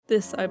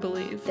This I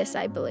believe. This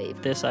I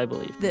believe. This I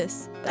believe.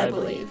 This I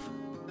believe.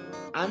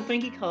 I'm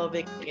Frankie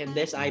Kovic, and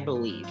this I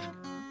believe.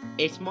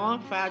 A small,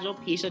 fragile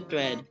piece of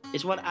thread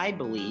is what I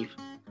believe.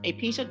 A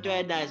piece of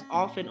thread that is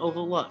often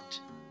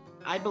overlooked.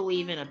 I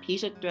believe in a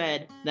piece of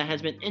thread that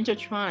has been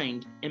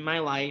intertwined in my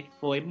life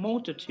for a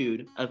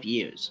multitude of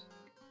years.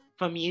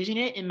 From using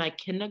it in my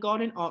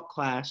kindergarten art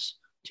class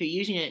to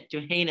using it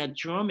to hang a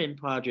German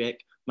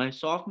project my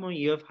sophomore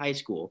year of high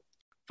school.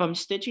 From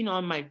stitching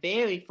on my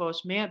very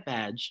first merit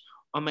badge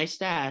on my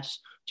sash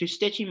to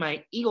stitching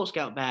my Eagle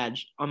Scout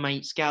badge on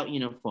my scout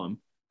uniform.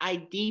 I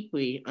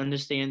deeply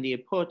understand the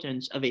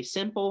importance of a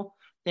simple,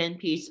 thin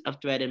piece of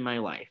thread in my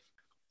life.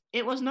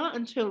 It was not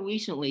until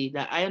recently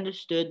that I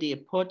understood the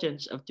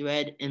importance of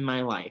thread in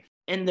my life.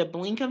 In the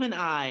blink of an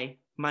eye,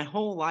 my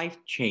whole life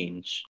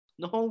changed.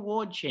 The whole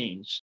world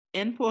changed.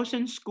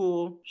 In-person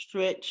school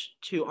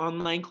switched to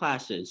online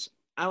classes.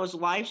 I was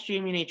live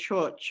streaming a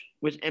church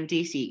with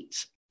empty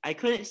seats. I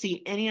couldn't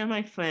see any of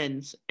my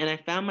friends, and I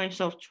found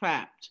myself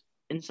trapped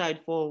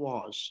inside four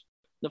walls.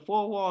 The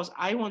four walls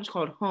I once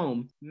called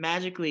home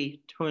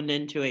magically turned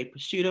into a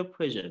pseudo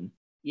prison,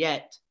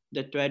 yet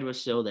the thread was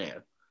still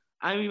there.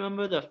 I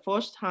remember the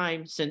first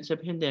time since the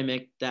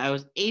pandemic that I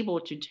was able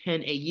to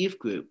attend a youth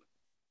group.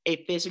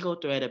 A physical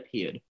thread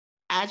appeared.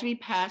 As we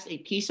passed a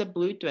piece of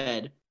blue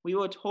thread, we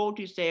were told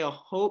to say our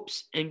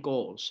hopes and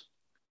goals.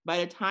 By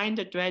the time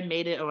the thread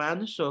made it around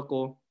the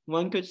circle,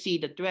 one could see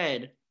the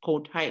thread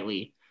pulled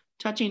tightly,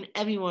 touching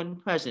everyone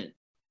present.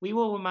 We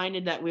were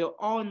reminded that we are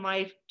all in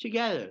life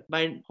together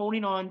by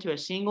holding on to a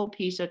single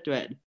piece of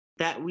thread,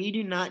 that we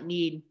do not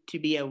need to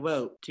be a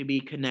rope to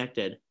be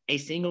connected. A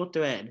single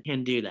thread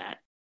can do that.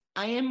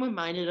 I am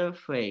reminded of a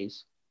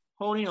phrase,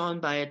 holding on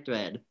by a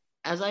thread.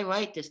 As I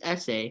write this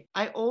essay,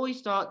 I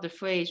always thought the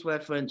phrase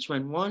referenced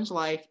when one's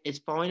life is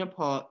falling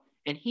apart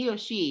and he or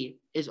she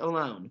is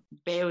alone,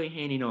 barely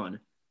hanging on.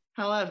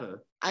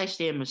 However, I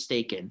stand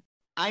mistaken.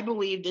 I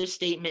believe this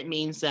statement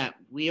means that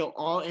we are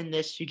all in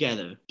this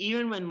together.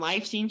 Even when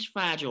life seems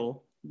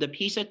fragile, the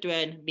piece of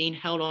thread being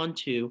held on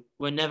to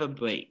will never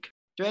break.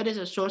 Thread is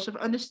a source of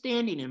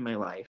understanding in my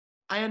life.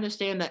 I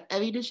understand that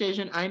every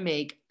decision I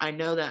make, I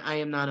know that I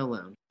am not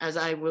alone, as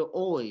I will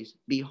always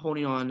be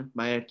holding on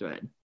by a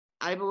thread.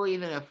 I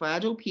believe in a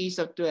fragile piece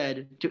of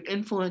thread to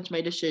influence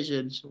my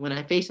decisions when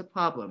I face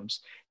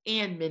problems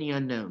and many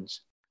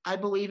unknowns. I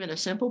believe in a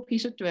simple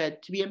piece of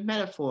thread to be a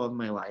metaphor of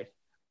my life.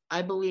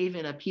 I believe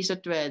in a piece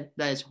of thread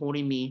that is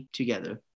holding me together.